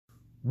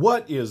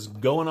What is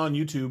going on,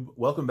 YouTube?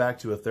 Welcome back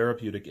to A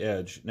Therapeutic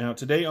Edge. Now,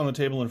 today on the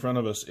table in front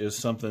of us is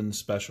something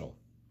special.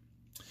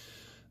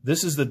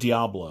 This is the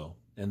Diablo,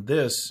 and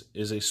this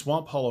is a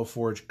Swamp Hollow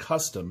Forge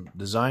custom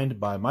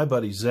designed by my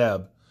buddy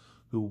Zeb,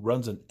 who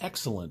runs an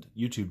excellent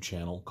YouTube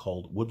channel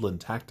called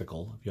Woodland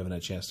Tactical. If you haven't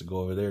had a chance to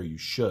go over there, you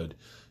should.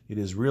 It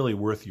is really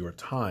worth your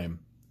time.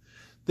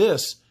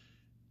 This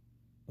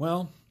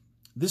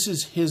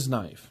is his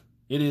knife.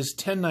 It is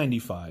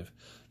 1095.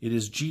 It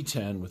is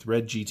G10 with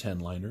red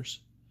G10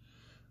 liners.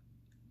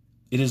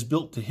 It is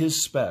built to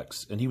his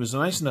specs, and he was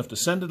nice enough to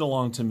send it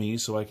along to me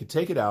so I could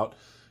take it out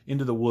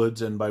into the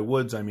woods, and by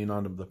woods I mean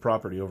onto the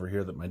property over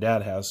here that my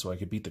dad has, so I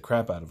could beat the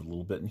crap out of it a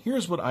little bit. And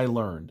here's what I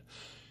learned.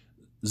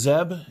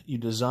 Zeb, you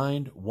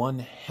designed one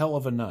hell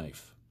of a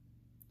knife.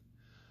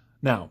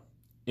 Now,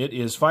 it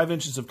is 5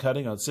 inches of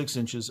cutting on 6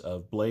 inches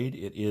of blade.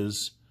 It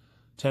is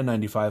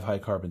 1095 high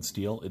carbon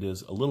steel. It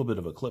is a little bit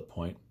of a clip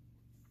point.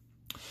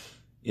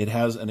 It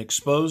has an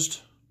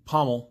exposed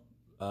pommel,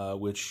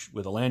 which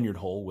with a lanyard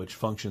hole, which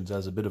functions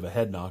as a bit of a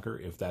head knocker,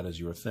 if that is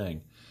your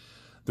thing.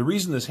 The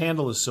reason this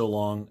handle is so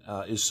long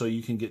is so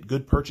you can get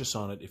good purchase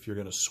on it if you're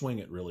going to swing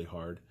it really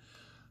hard.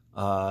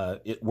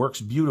 It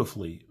works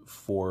beautifully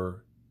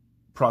for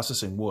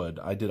processing wood.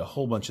 I did a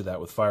whole bunch of that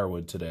with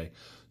firewood today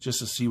just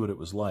to see what it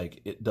was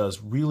like. It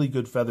does really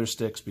good feather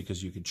sticks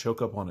because you can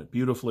choke up on it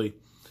beautifully.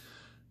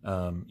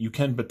 You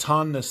can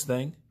baton this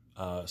thing.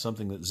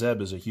 Something that Zeb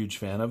is a huge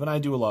fan of, and I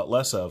do a lot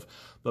less of,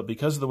 but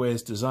because of the way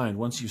it's designed,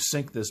 once you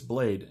sink this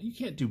blade, you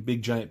can't do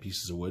big giant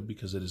pieces of wood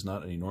because it is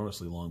not an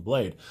enormously long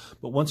blade,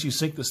 but once you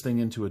sink this thing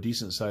into a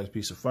decent sized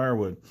piece of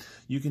firewood,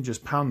 you can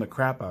just pound the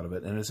crap out of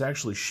it, and it's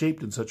actually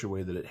shaped in such a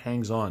way that it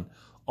hangs on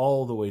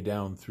all the way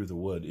down through the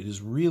wood. It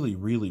is really,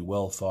 really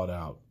well thought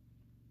out.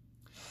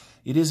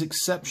 It is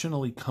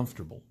exceptionally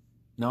comfortable.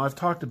 Now, I've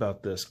talked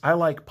about this. I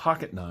like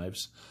pocket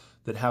knives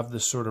that have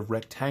this sort of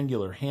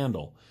rectangular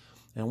handle.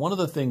 And one of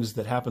the things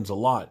that happens a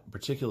lot,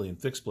 particularly in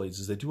fixed blades,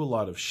 is they do a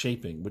lot of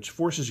shaping, which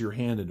forces your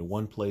hand into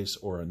one place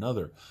or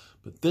another.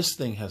 But this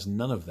thing has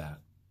none of that.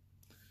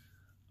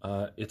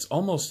 It's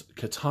almost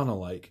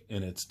katana-like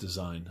in its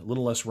design, a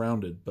little less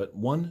rounded, but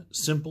one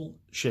simple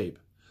shape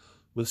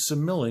with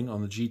some milling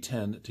on the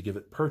G10 to give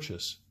it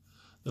purchase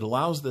that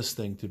allows this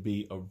thing to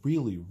be a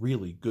really,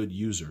 really good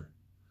user.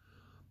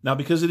 Now,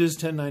 because it is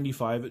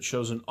 1095, it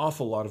shows an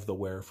awful lot of the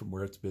wear from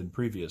where it's been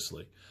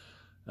previously.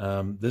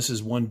 This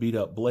is one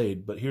beat-up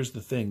blade, but here's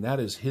the thing. That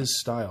is his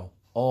style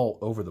all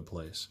over the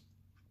place.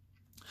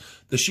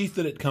 The sheath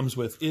that it comes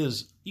with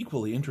is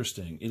equally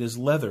interesting. It is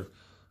leather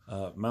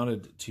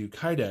mounted to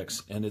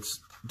kydex, and it's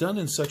done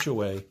in such a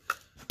way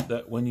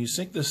that when you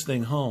sink this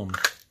thing home,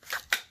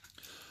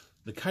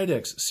 the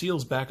kydex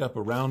seals back up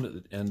around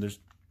it, and there's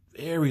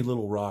very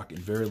little rock and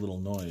very little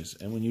noise.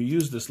 And when you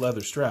use this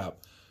leather strap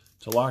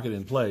to lock it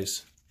in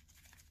place,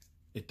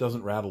 it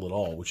doesn't rattle at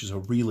all, which is a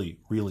really,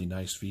 really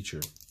nice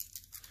feature.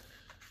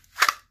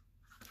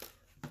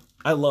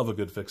 I love a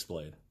good fixed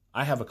blade.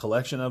 I have a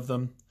collection of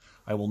them.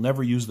 I will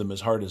never use them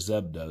as hard as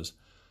Zeb does.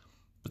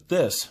 But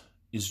this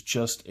is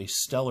just a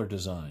stellar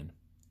design.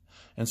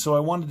 And so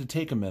I wanted to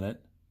take a minute,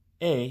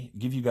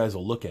 give you guys a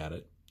look at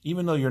it.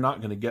 Even though you're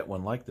not going to get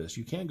one like this,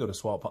 you can go to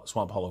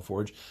Swamp Hollow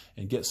Forge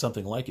and get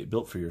something like it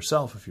built for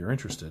yourself if you're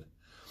interested.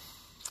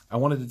 I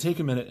wanted to take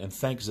a minute and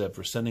thank Zeb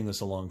for sending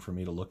this along for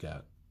me to look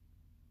at.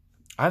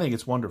 I think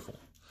it's wonderful.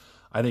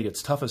 I think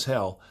it's tough as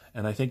hell,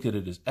 and I think that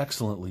it is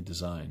excellently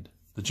designed.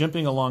 The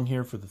jimping along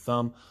here for the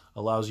thumb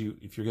allows you,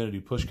 if you're going to do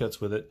push cuts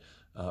with it,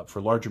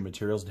 for larger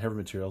materials and heavier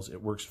materials,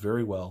 it works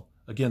very well.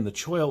 Again, the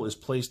choil is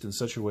placed in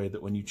such a way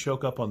that when you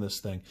choke up on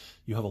this thing,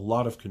 you have a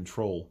lot of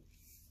control.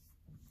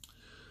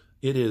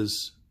 It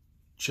is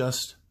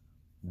just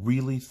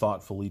really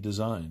thoughtfully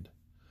designed.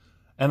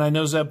 And I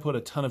know Zeb put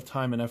a ton of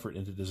time and effort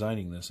into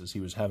designing this as he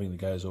was having the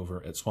guys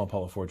over at Swamp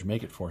Hollow Forge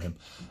make it for him,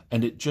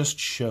 and it just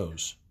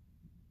shows.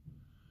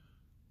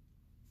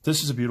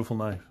 This is a beautiful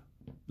knife.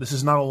 This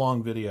is not a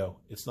long video.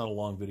 It's not a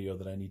long video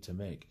that I need to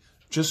make.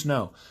 Just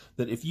know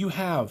that if you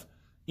have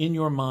in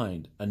your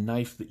mind a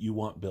knife that you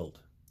want built,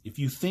 if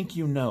you think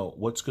you know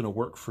what's going to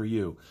work for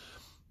you,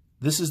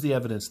 this is the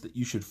evidence that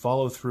you should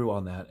follow through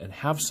on that and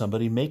have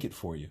somebody make it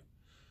for you.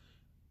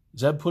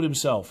 Zeb put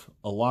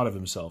a lot of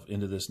himself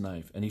into this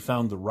knife, and he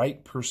found the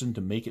right person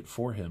to make it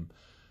for him.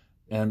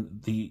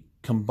 And the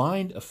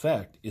combined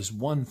effect is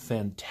one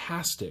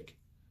fantastic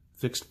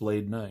fixed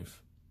blade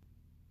knife.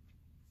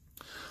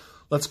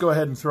 Let's go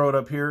ahead and throw it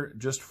up here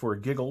just for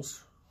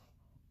giggles.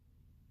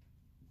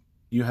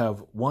 You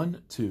have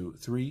 1, 2,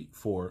 3,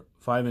 4,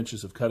 5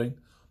 inches of cutting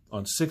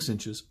on 6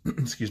 inches,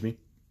 excuse me,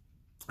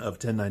 of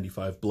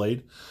 1095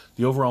 blade.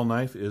 The overall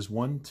knife is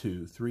 1,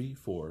 2, 3,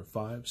 4,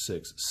 5,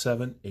 6,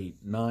 7, 8,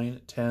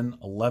 9, 10,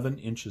 11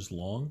 inches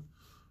long.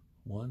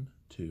 1,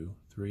 2,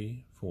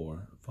 3,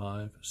 4,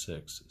 5,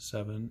 6,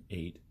 7,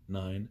 8,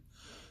 9,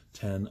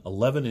 10,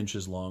 11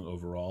 inches long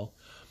overall.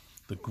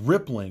 The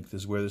grip length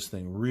is where this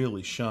thing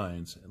really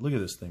shines. Look at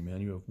this thing, man.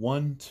 You have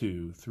 1,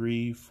 2,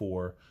 3,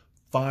 4,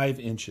 5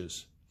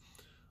 inches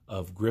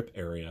of grip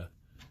area.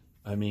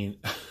 I mean,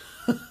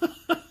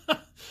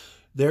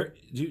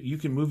 You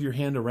can move your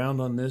hand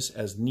around on this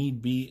as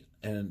need be,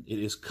 and it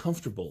is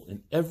comfortable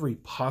in every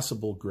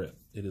possible grip.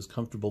 It is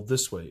comfortable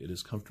this way. It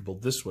is comfortable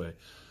this way.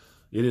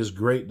 It is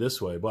great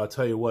this way. But I'll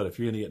tell you what, if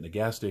you're going to get in a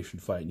gas station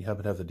fight and you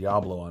happen to have the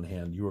Diablo on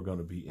hand, you are going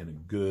to be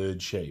in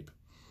good shape.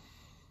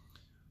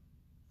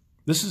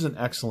 This is an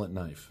excellent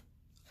knife.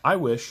 I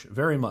wish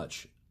very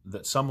much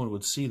that someone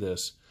would see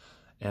this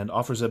and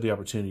offer Zeb the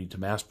opportunity to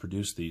mass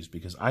produce these,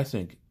 because I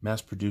think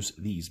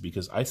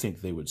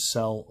they would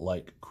sell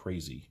like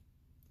crazy.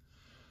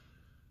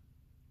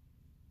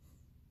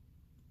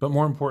 But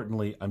more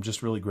importantly, I'm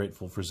just really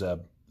grateful for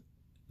Zeb.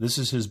 This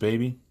is his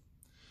baby.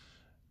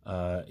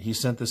 He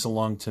sent this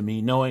along to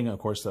me, knowing, of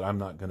course, that I'm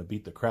not going to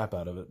beat the crap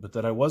out of it, but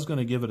that I was going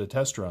to give it a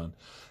test run.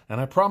 And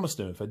I promised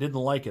him if I didn't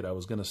like it, I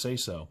was going to say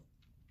so.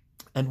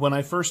 And when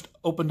I first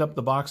opened up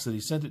the box that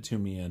he sent it to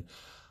me in,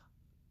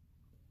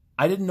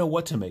 I didn't know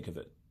what to make of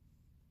it.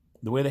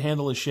 The way the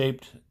handle is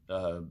shaped,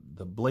 the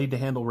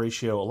blade-to-handle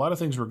ratio, a lot of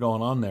things were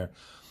going on there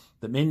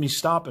that made me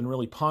stop and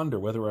really ponder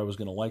whether I was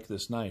going to like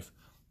this knife.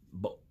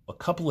 But a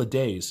couple of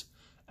days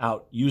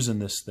out using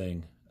this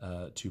thing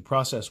to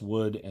process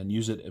wood and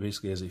use it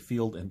basically as a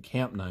field and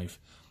camp knife,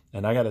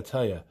 and I got to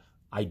tell you,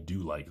 I do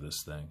like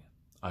this thing.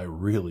 I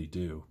really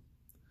do.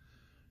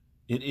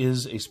 It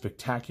is a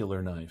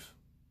spectacular knife.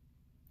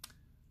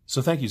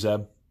 So thank you,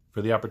 Zeb,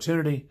 for the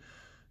opportunity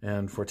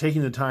and for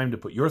taking the time to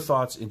put your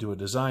thoughts into a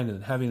design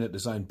and having that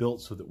design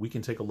built so that we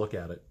can take a look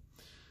at it.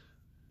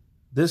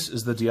 This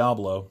is the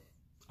Diablo.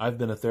 I've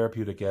been a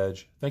Therapeutic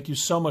Edge. Thank you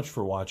so much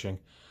for watching.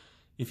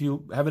 If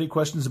you have any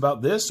questions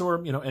about this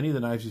or any of the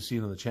knives you've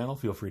seen on the channel,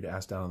 feel free to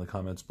ask down in the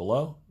comments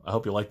below. I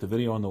hope you liked the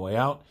video on the way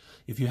out.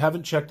 If you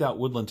haven't checked out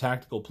Woodland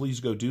Tactical, please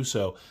go do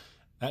so.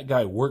 That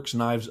guy works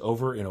knives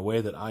over in a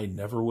way that I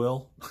never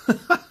will.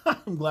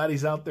 I'm glad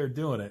he's out there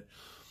doing it.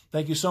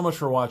 Thank you so much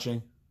for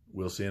watching.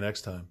 We'll see you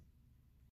next time.